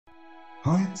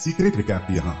हाय secret recap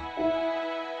यहाँ।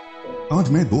 आज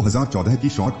मैं 2014 की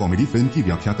शॉर्ट कॉमेडी फिल्म की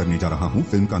व्याख्या करने जा रहा हूँ।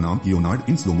 फिल्म का नाम लियोनार्ड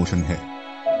इन स्लो मोशन है।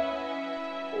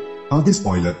 आगे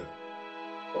स्पॉइलर।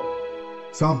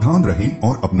 सावधान रहें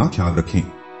और अपना ख्याल रखें।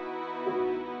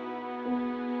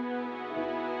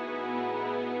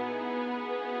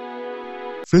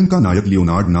 फिल्म का नायक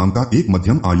लियोनार्ड नाम का एक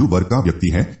मध्यम आयु वर्ग का व्यक्ति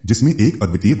है जिसमें एक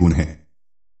अद्वितीय गुण है।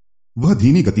 वह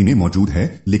धीमी गति में मौजूद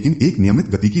है लेकिन एक नियमित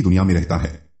गति की दुनिया में रहता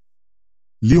है।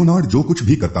 लियोनार्ड जो कुछ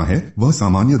भी करता है वह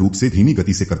सामान्य रूप से धीमी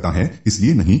गति से करता है,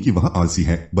 इसलिए नहीं कि वह आलसी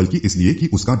है बल्कि इसलिए कि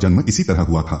उसका जन्म इसी तरह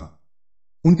हुआ था।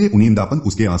 उनके उनींदापन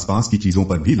उसके आसपास की चीजों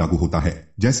पर भी लागू होता है।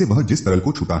 जैसे वह जिस तरल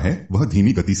को छूता है वह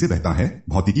धीमी गति से बहता है,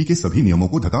 भौतिकी के सभी नियमों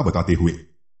को धक्का बताते हुए।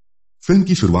 फिल्म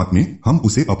की शुरुआत में हम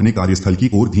उसे अपने कार्यस्थल की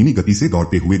ओर धीमी गति से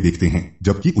दौड़ते हुए देखते हैं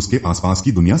जबकि उसके आसपास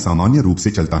की दुनिया सामान्य रूप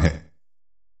से चलता है।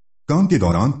 काम के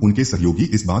दौरान उनके सहयोगी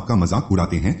इस बात का मजाक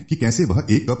उड़ाते हैं कि कैसे वह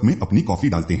एक कप में अपनी कॉफी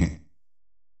डालते हैं।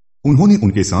 उन्होंने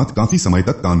उनके साथ काफी समय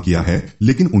तक काम किया है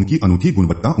लेकिन उनकी अनूठी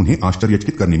गुणवत्ता उन्हें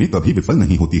आश्चर्यचकित करने में कभी विफल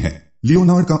नहीं होती है।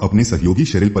 लियोनार्ड का अपने सहयोगी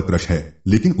शेरिल पर क्रश है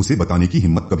लेकिन उसे बताने की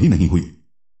हिम्मत कभी नहीं हुई।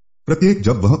 प्रत्येक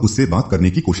जब वह उससे बात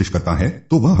करने की कोशिश करता है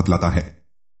तो वह हकलाता है।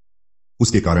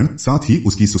 उसके कारण साथ ही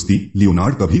उसकी सुस्ती,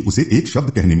 लियोनार्ड कभी उसे एक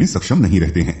शब्द कहने में सक्षम नहीं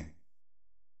रहते हैं।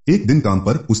 एक दिन काम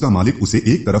पर उसका मालिक उसे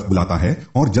एक तरफ बुलाता है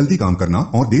और जल्दी काम करना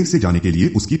और देर से जाने के लिए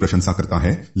उसकी प्रशंसा करता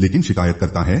है, लेकिन शिकायत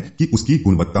करता है कि उसकी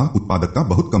गुणवत्ता उत्पादकता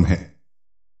बहुत कम है।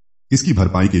 इसकी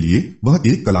भरपाई के लिए वह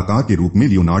एक कलाकार के रूप में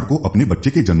लियोनार्ड को अपने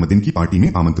बच्चे के जन्मदिन की पार्टी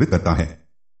में आमंत्रित करता है।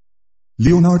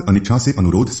 लियोनार्ड अनिच्छा से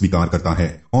अनुरोध स्वीकार करता है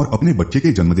और अपने बच्चे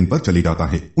के जन्मदिन पर चले जाता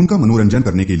है। उनका मनोरंजन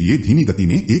करने के लिए धीमी गति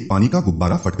में एक पानी का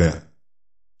गुब्बारा फट गया।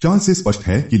 चाल से स्पष्ट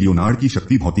है कि लियोनार्ड की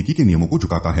शक्ति भौतिकी के नियमों को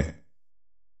झुकाता है।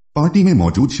 पार्टी में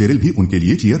मौजूद शेरिल भी उनके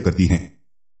लिए चीयर करती हैं।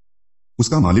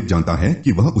 उसका मालिक जानता है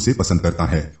कि वह उसे पसंद करता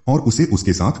है और उसे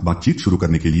उसके साथ बातचीत शुरू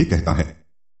करने के लिए कहता है।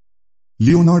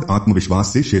 लियोनार्ड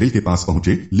आत्मविश्वास से शेरिल के पास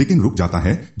पहुंचे लेकिन रुक जाता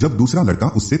है जब दूसरा लड़का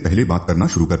उससे पहले बात करना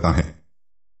शुरू करता है।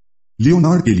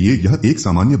 लियोनार्ड के लिए यह एक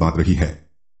सामान्य बात रही है।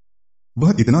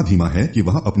 वह इतना धीमा है कि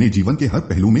वह अपने जीवन के हर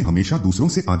पहलू में हमेशा दूसरों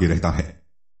से आगे रहता है।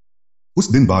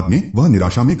 उस दिन बाद में वह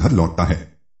निराशा में घर लौटता है।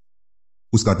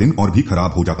 उसका दिन और भी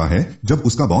खराब हो जाता है जब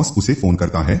उसका बॉस उसे फोन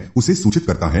करता है, उसे सूचित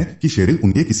करता है कि शेरिल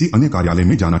उनके किसी अन्य कार्यालय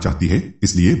में जाना चाहती है,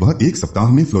 इसलिए वह एक सप्ताह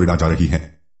में फ्लोरिडा जा रही है।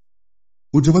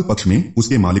 उज्ज्वल पक्ष में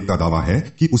उसके मालिक का दावा है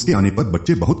कि उसके आने पर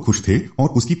बच्चे बहुत खुश थे और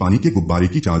उसकी पानी के गुब्बारे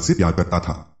की चाल से प्यार करता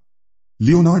था।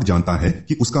 लियोनार्ड जानता है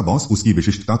कि उसका बॉस उसकी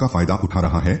विशिष्टता का फायदा उठा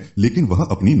रहा है लेकिन वह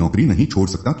अपनी नौकरी नहीं छोड़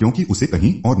सकता क्योंकि उसे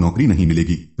कहीं और नौकरी नहीं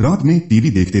मिलेगी। रात में टीवी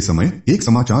देखते समय एक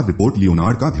समाचार रिपोर्ट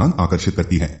लियोनार्ड का ध्यान आकर्षित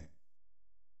करती है।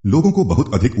 लोगों को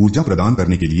बहुत अधिक ऊर्जा प्रदान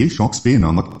करने के लिए शॉक्स पे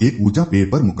नामक एक ऊर्जा पेय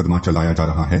पर मुकदमा चलाया जा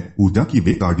रहा है। ऊर्जा की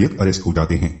वे कार्डियक अरेस्ट हो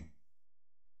जाते हैं।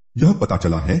 यह पता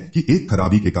चला है कि एक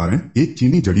खराबी के कारण एक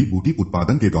चीनी जड़ी बूटी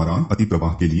उत्पादन के दौरान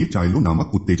अतिप्रवाह के लिए चाइलो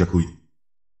नामक उत्तेजक हुई।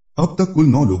 अब तक कुल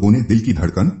 9 लोगों ने दिल की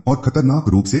धड़कन और खतरनाक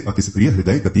रूप से अतिसक्रिय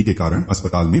हृदय गति के कारण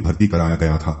अस्पताल में भर्ती कराया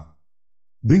गया था।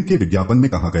 ड्रिंक के विज्ञापन में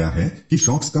कहा गया है कि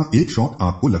शॉक्स का एक शॉट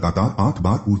आपको लगातार 8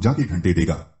 बार ऊर्जा के घंटे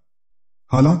देगा।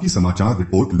 हालांकि समाचार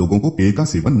रिपोर्ट लोगों को पेय का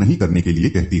सेवन नहीं करने के लिए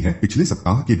कहती है। पिछले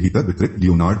सप्ताह के भीतर वितरित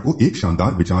लियोनार्ड को एक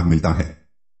शानदार विचार मिलता है।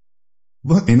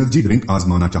 वह एनर्जी ड्रिंक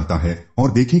आजमाना चाहता है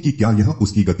और देखें कि क्या यह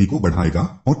उसकी गति को बढ़ाएगा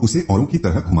और उसे औरों की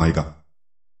तरह घुमाएगा।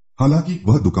 हालांकि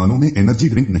वह दुकानों में एनर्जी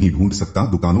ड्रिंक नहीं ढूंढ सकता।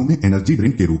 दुकानों में एनर्जी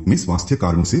ड्रिंक के रूप में स्वास्थ्य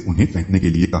कारणों से उन्हें फेंकने के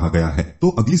लिए कहा गया है। तो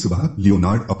अगली सुबह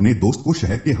लियोनार्ड अपने दोस्त को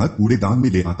शहर के हर कूड़ेदान में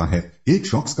ले आता है, एक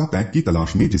शॉक्स का पैक की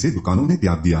तलाश में जिसे दुकानों ने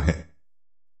त्याग दिया है।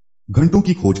 घंटों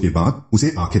की खोज के बाद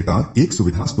उसे आखिरकार एक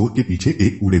सुविधा स्टोर के पीछे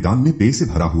एक कूड़ेदान में पेय से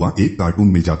भरा हुआ एक कार्टून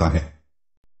मिल जाता है।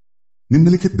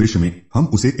 निम्नलिखित दृश्य में हम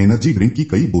उसे एनर्जी ड्रिंक की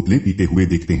कई बोतलें पीते हुए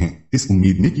देखते हैं, इस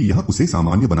उम्मीद में कि यह उसे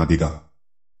सामान्य बना देगा।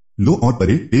 लो और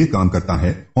परे पेय काम करता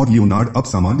है और लियोनार्ड अब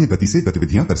सामान्य गति से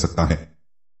गतिविधियां कर सकता है।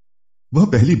 वह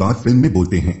पहली बार फिल्म में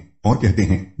बोलते हैं और कहते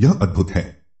हैं, यह अद्भुत है।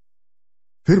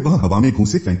 फिर वह हवा में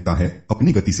घूंसे फेंकता है,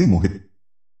 अपनी गति से मोहित।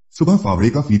 सुबह फावड़े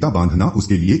का फीता बांधना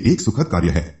उसके लिए एक सुखद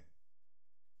कार्य है।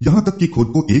 यहां तक कि खुद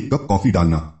को एक कप कॉफी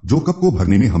डालना, जो कप को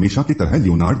भरने में हमेशा की तरह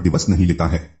लियोनार्ड दिवस नहीं लेता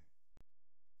है।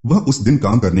 वह उस दिन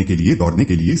काम करने के लिए दौड़ने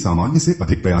के लिए सामान्य से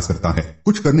अधिक प्रयास करता है।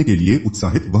 कुछ करने के लिए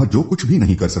उत्साहित वह जो कुछ भी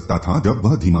नहीं कर सकता था जब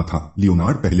वह धीमा था।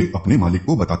 लियोनार्ड पहले अपने मालिक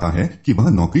को बताता है कि वह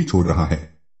नौकरी छोड़ रहा है।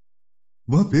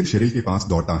 वह फिर शेरिल के पास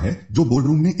दौड़ता है जो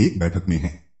बोर्डरूम में एक बैठक में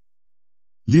है।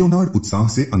 लियोनार्ड उत्साह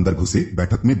से अंदर घुसे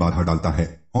बैठक में बाधा डालता है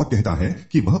और कहता है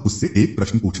कि वह उससे एक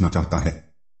प्रश्न पूछना चाहता है।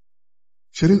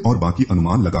 शेरिल और बाकी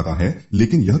अनुमान लगाता है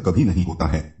लेकिन यह कभी नहीं होता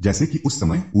है। जैसे कि उस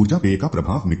समय ऊर्जा पेय का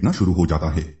प्रभाव मिटना शुरू हो जाता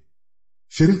है।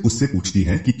 शेरिल उससे पूछती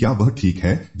है कि क्या वह ठीक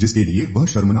है, जिसके लिए वह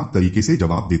शर्मनाक तरीके से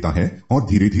जवाब देता है और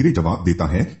धीरे धीरे जवाब देता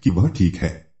है कि वह ठीक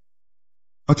है।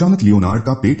 अचानक लियोनार्ड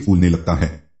का पेट फूलने लगता है।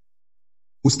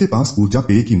 उसके पास ऊर्जा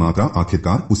पेय की मात्रा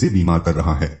आखिरकार उसे बीमार कर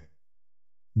रहा है।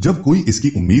 जब कोई इसकी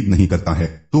उम्मीद नहीं करता है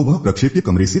तो वह प्रक्षेप्य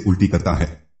कमरे से उल्टी करता है।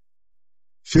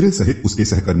 शेरिल सहित उसके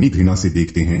सहकर्मी घृणा से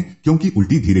देखते हैं क्योंकि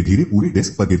उल्टी धीरे धीरे पूरे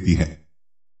डेस्क पर गिरती है।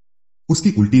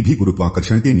 उसकी उल्टी भी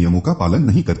गुरुत्वाकर्षण के नियमों का पालन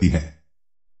नहीं करती है।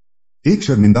 एक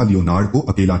शर्मिंदा लियोनार्ड को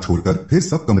अकेला छोड़कर फिर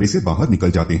सब कमरे से बाहर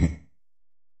निकल जाते हैं।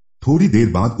 थोड़ी देर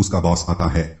बाद उसका बॉस आता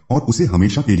है और उसे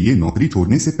हमेशा के लिए नौकरी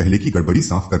छोड़ने से पहले की गड़बड़ी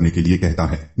साफ करने के लिए कहता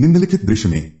है। निम्नलिखित दृश्य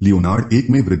में लियोनार्ड एक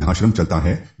में वृद्धाश्रम चलता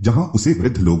है जहां उसे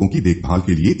वृद्ध लोगों की देखभाल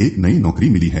के लिए एक नई नौकरी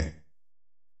मिली है।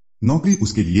 नौकरी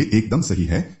उसके लिए एकदम सही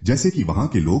है, जैसे कि वहां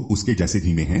के लोग उसके जैसे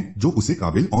धीमे हैं, जो उसे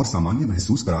काबिल और सामान्य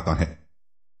महसूस कराता है।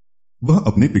 वह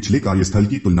अपने पिछले कार्यस्थल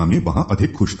की तुलना में वहां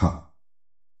अधिक खुश था।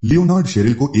 लियोनार्ड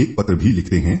शेरिल को एक पत्र भी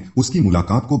लिखते हैं, उसकी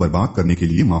मुलाकात को बर्बाद करने के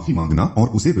लिए माफी मांगना और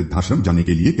उसे वृद्धाश्रम जाने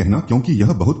के लिए कहना, क्योंकि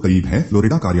यह बहुत करीब है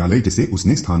फ्लोरिडा कार्यालय जिसे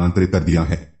उसने स्थानांतरित कर दिया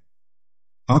है।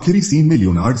 आखिरी सीन में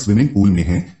लियोनार्ड स्विमिंग पूल में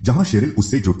है जहां शेरिल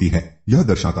उससे जुड़ती है। यह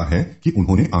दर्शाता है कि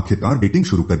उन्होंने आखिरकार डेटिंग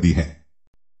शुरू कर दी है।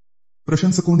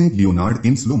 प्रशंसकों ने लियोनार्ड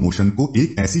इन स्लो मोशन को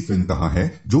एक ऐसी फिल्म कहा है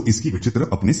जो इसकी विचित्र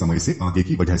अपने समय से आगे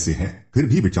की वजह से है, फिर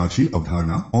भी विचारशील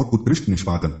अवधारणा और उत्कृष्ट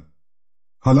निष्पादन।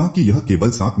 हालांकि यह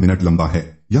केवल 7 मिनट लंबा है,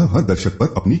 यह हर दर्शक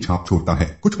पर अपनी छाप छोड़ता है।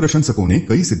 कुछ प्रशंसकों ने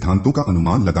कई सिद्धांतों का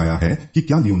अनुमान लगाया है कि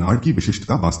क्या लियोनार्ड की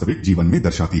विशिष्टता वास्तविक जीवन में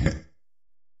दर्शाती है।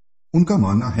 उनका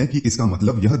मानना है कि इसका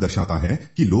मतलब यह दर्शाता है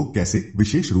कि लोग कैसे,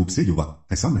 विशेष रूप से युवा,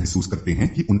 ऐसा महसूस करते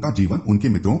हैं कि उनका जीवन उनके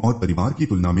मित्रों और परिवार की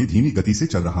तुलना में धीमी गति से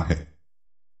चल रहा है।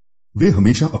 वे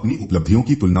हमेशा अपनी उपलब्धियों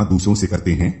की तुलना दूसरों से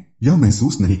करते हैं, यह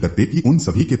महसूस नहीं करते कि उन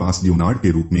सभी के पास लियोनार्ड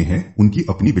के रूप में है उनकी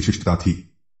अपनी विशिष्टता थी।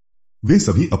 वे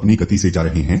सभी अपनी गति से जा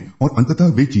रहे हैं और अंततः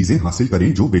वे चीजें हासिल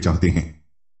करें जो वे चाहते हैं।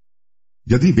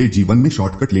 यदि वे जीवन में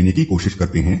शॉर्टकट लेने की कोशिश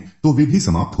करते हैं तो वे भी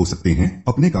समाप्त हो सकते हैं,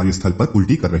 अपने कार्यस्थल पर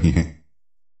उल्टी कर रहे हैं।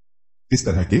 इस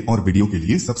तरह के और वीडियो के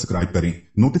लिए सब्सक्राइब करें,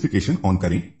 नोटिफिकेशन ऑन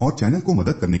करें और चैनल को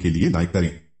मदद करने के लिए लाइक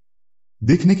करें।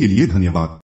 देखने के लिए धन्यवाद।